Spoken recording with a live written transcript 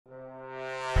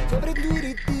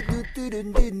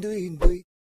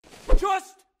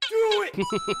Just do it!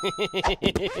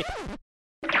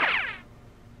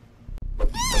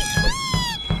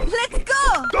 Let's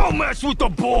go! Don't mess with the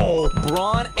ball!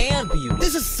 Brawn and beauty.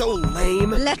 This is so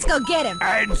lame. Let's go get him.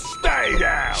 And stay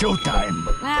down! Showtime!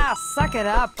 Ah, suck it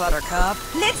up, Buttercup.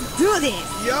 Let's do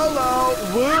this. YOLO!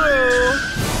 Woo!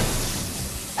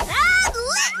 Ah,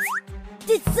 let's!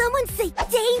 Did someone say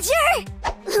danger?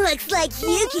 Looks like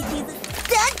you can do the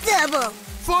stunt double.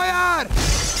 Fire!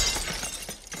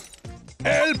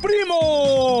 El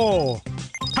Primo!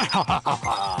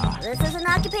 This is an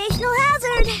occupational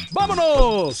hazard.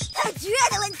 Vámonos!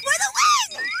 Adrenaline for the win!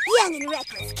 Young and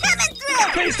reckless coming through!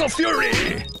 Face of Fury!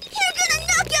 You're gonna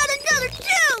knock out another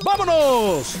two!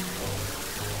 Vámonos!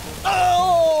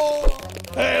 Oh!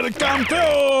 El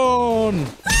Campeón!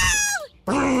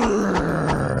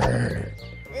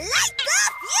 Light the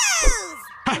fuse!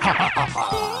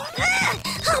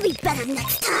 I'll be better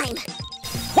next time.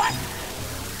 What?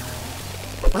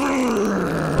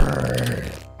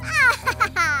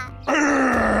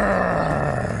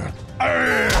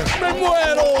 ¡Me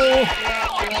muero!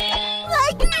 My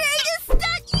greatest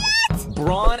stunt yet!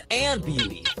 Brawn and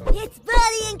beauty. It's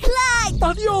Buddy and Clyde!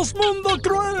 Adiós, mundo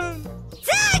cruel!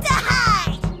 Time to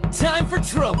hide! Time for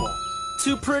trouble.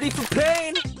 Too pretty for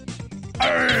pain.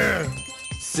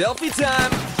 Selfie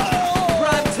time.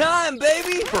 Prime time,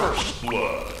 baby. First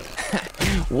blood.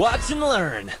 Watch and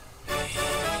learn.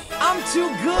 I'm too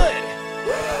good.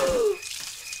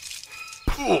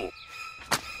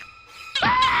 I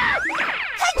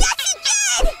got you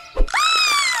good!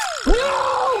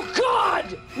 No, God!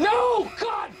 No,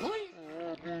 God, please!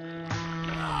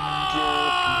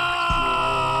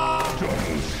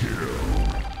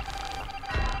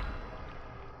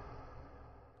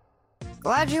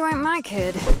 Glad you ain't my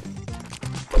kid.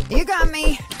 You got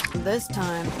me. This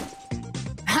time.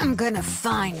 I'm gonna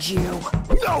find you.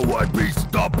 No one beats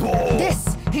the ball!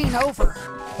 This ain't over.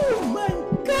 Oh my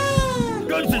god!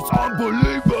 This is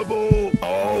unbelievable!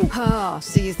 Oh,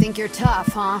 so you think you're tough,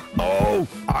 huh? Oh,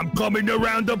 I'm coming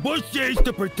around the bushes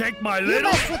to protect my You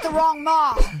little... messed with the wrong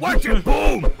mob. Watch it,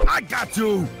 boom! I got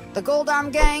you! The Gold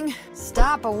Arm Gang,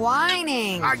 stop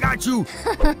whining. I got you!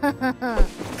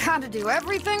 Gotta do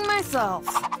everything myself.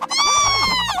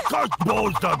 Cause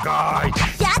Bull's the guy!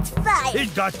 Shots fired!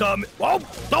 He's got the... Oh,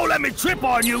 don't let me trip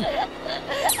on you!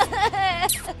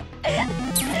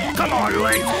 Come on,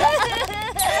 Link!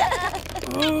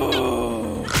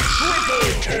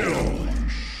 Triple kill!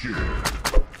 Shit.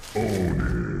 Own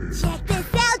it. Check this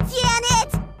out,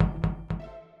 Janet!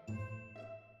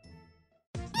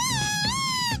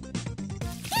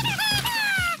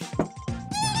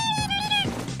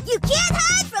 You can't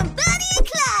hide from Buddy and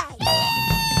Clyde!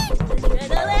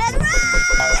 Adrenaline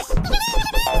rush!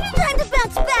 Time to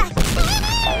bounce back!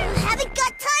 Haven't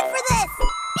got time for this!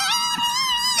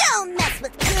 Don't mess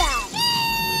with Clyde!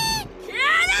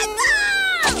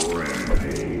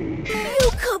 You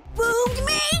kaboomed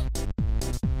me?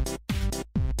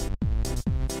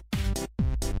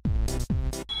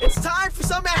 It's time for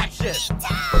some action!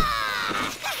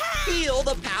 Feel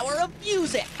the power of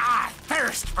music. I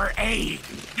thirst for aid.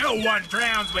 No one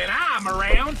drowns when I'm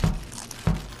around.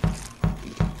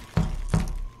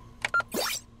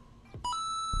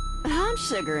 I'm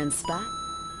Sugar and Spice.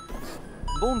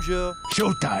 Bonjour.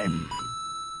 Showtime!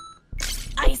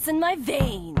 Ice in my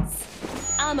veins.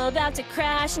 I'm about to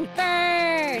crash and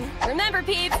burn. Remember,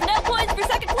 peeps, no points for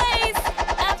second place.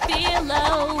 I feel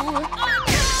low.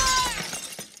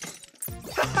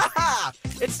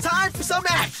 It's time for some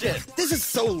action! This is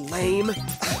so lame.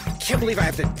 Can't believe I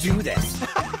have to do this.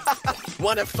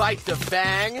 Wanna fight the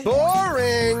Fang?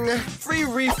 Boring! Free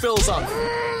refills on...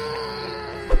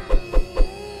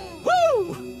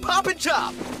 Woo! Pop and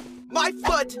chop! My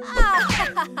foot!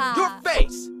 Your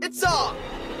face! It's on!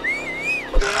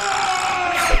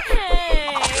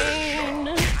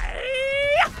 Pain.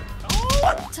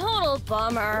 Total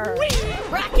bummer.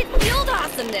 Rocket fueled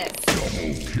awesomeness.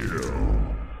 Double kill.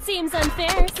 Seems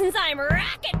unfair since I'm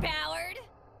rocket powered.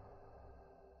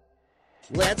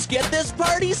 Let's get this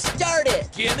party started.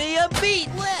 Give me a beat.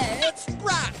 Let's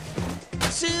rock.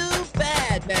 Too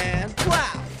bad, man.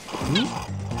 Wow.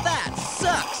 That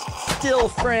sucks. Still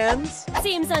friends?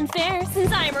 Seems unfair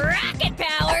since I'm rocket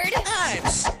powered. I'm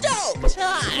stoked.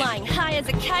 Flying high as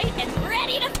a kite and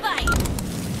ready to fight.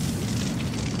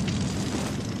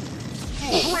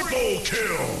 Triple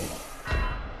kill.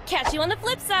 Catch you on the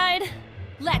flip side.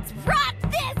 Let's rock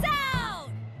this out!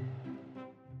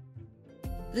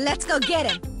 Let's go get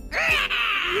him.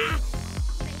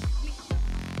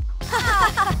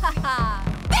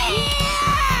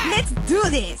 Let's do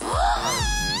this.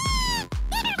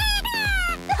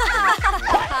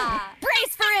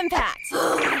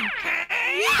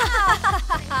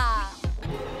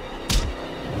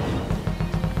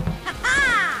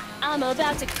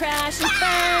 to crash and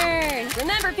burn.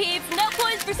 Remember, peeps, no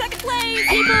points for second place.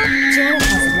 People, Jared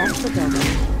has left the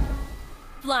building.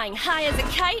 Flying high as a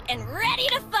kite and ready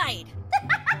to fight.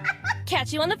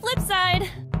 Catch you on the flip side.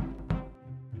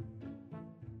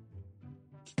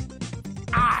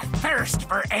 I thirst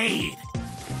for aid.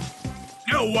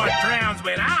 No one drowns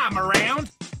when I'm around.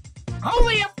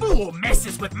 Only a fool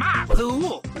messes with my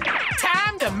pool.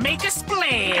 Time to make a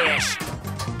splash.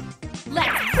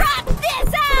 Let's rock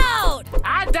this out!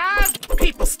 I dive,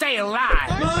 people stay alive.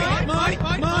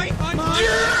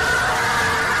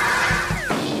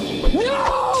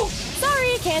 No!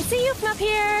 Sorry, can't see you from up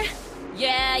here.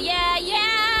 Yeah, yeah,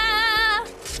 yeah!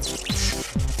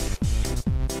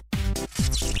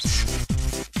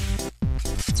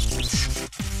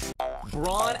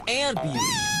 Brawn and beauty.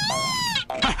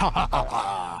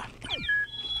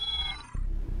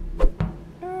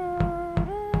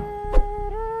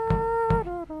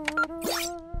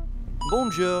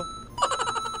 Bonjour.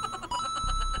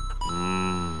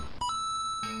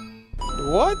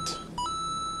 What?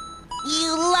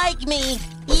 You like me.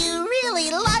 You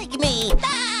really like me.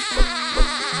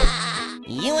 Ah!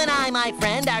 You and I, my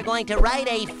friend, are going to write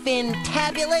a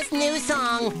fantabulous new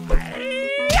song.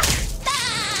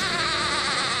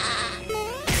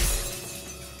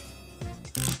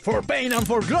 For pain and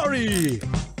for glory!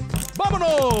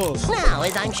 Vámonos! Now,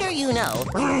 as I'm sure you know,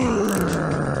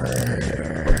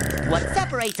 what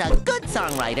separates a good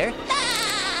songwriter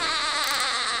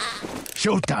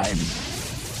Showtime!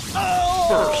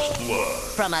 First blood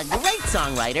from a great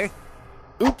songwriter.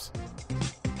 Oops.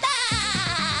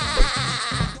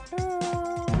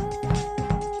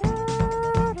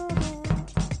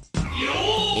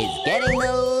 Is getting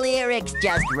the lyrics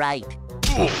just right.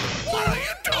 What are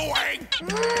you doing?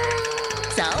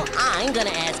 So I'm gonna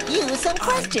ask you some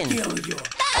questions. Kill you.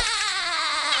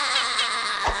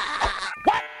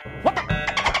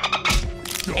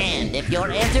 And if your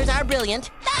answers are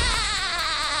brilliant,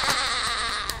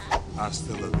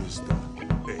 Hasta la vista,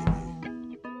 baby.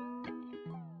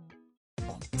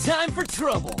 Time for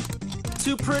trouble.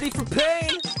 Too pretty for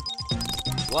pain.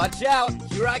 Watch out,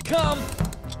 here I come.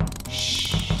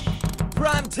 Shh.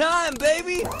 Prime time,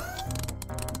 baby.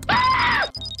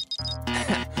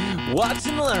 Watch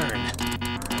and learn.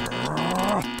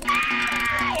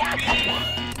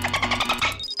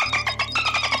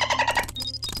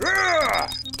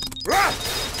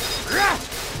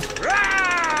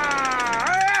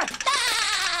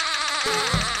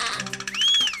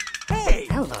 Hey,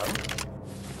 hello.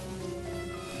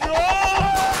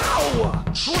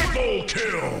 Triple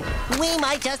kill! we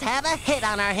might just have a hit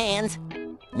on our hands.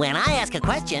 When I ask a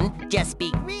question, just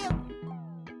speak real.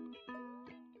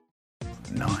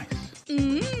 Nice.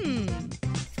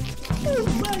 Oh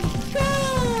my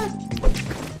God!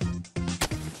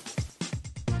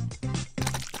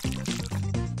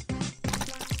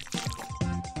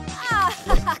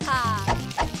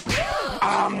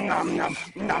 Nom nom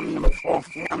nom nom oh,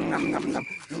 nom nom nom nom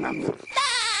nom nom.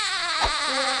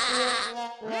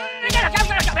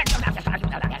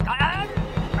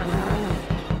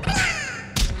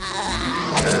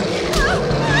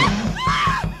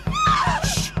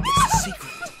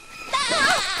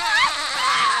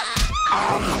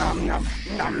 Nom nom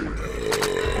nom.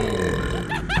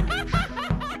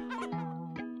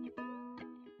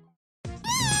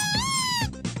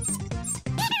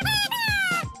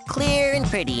 Clear and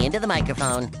pretty into the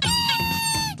microphone.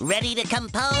 Ready to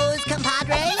compose,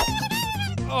 compadre?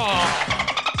 Oh,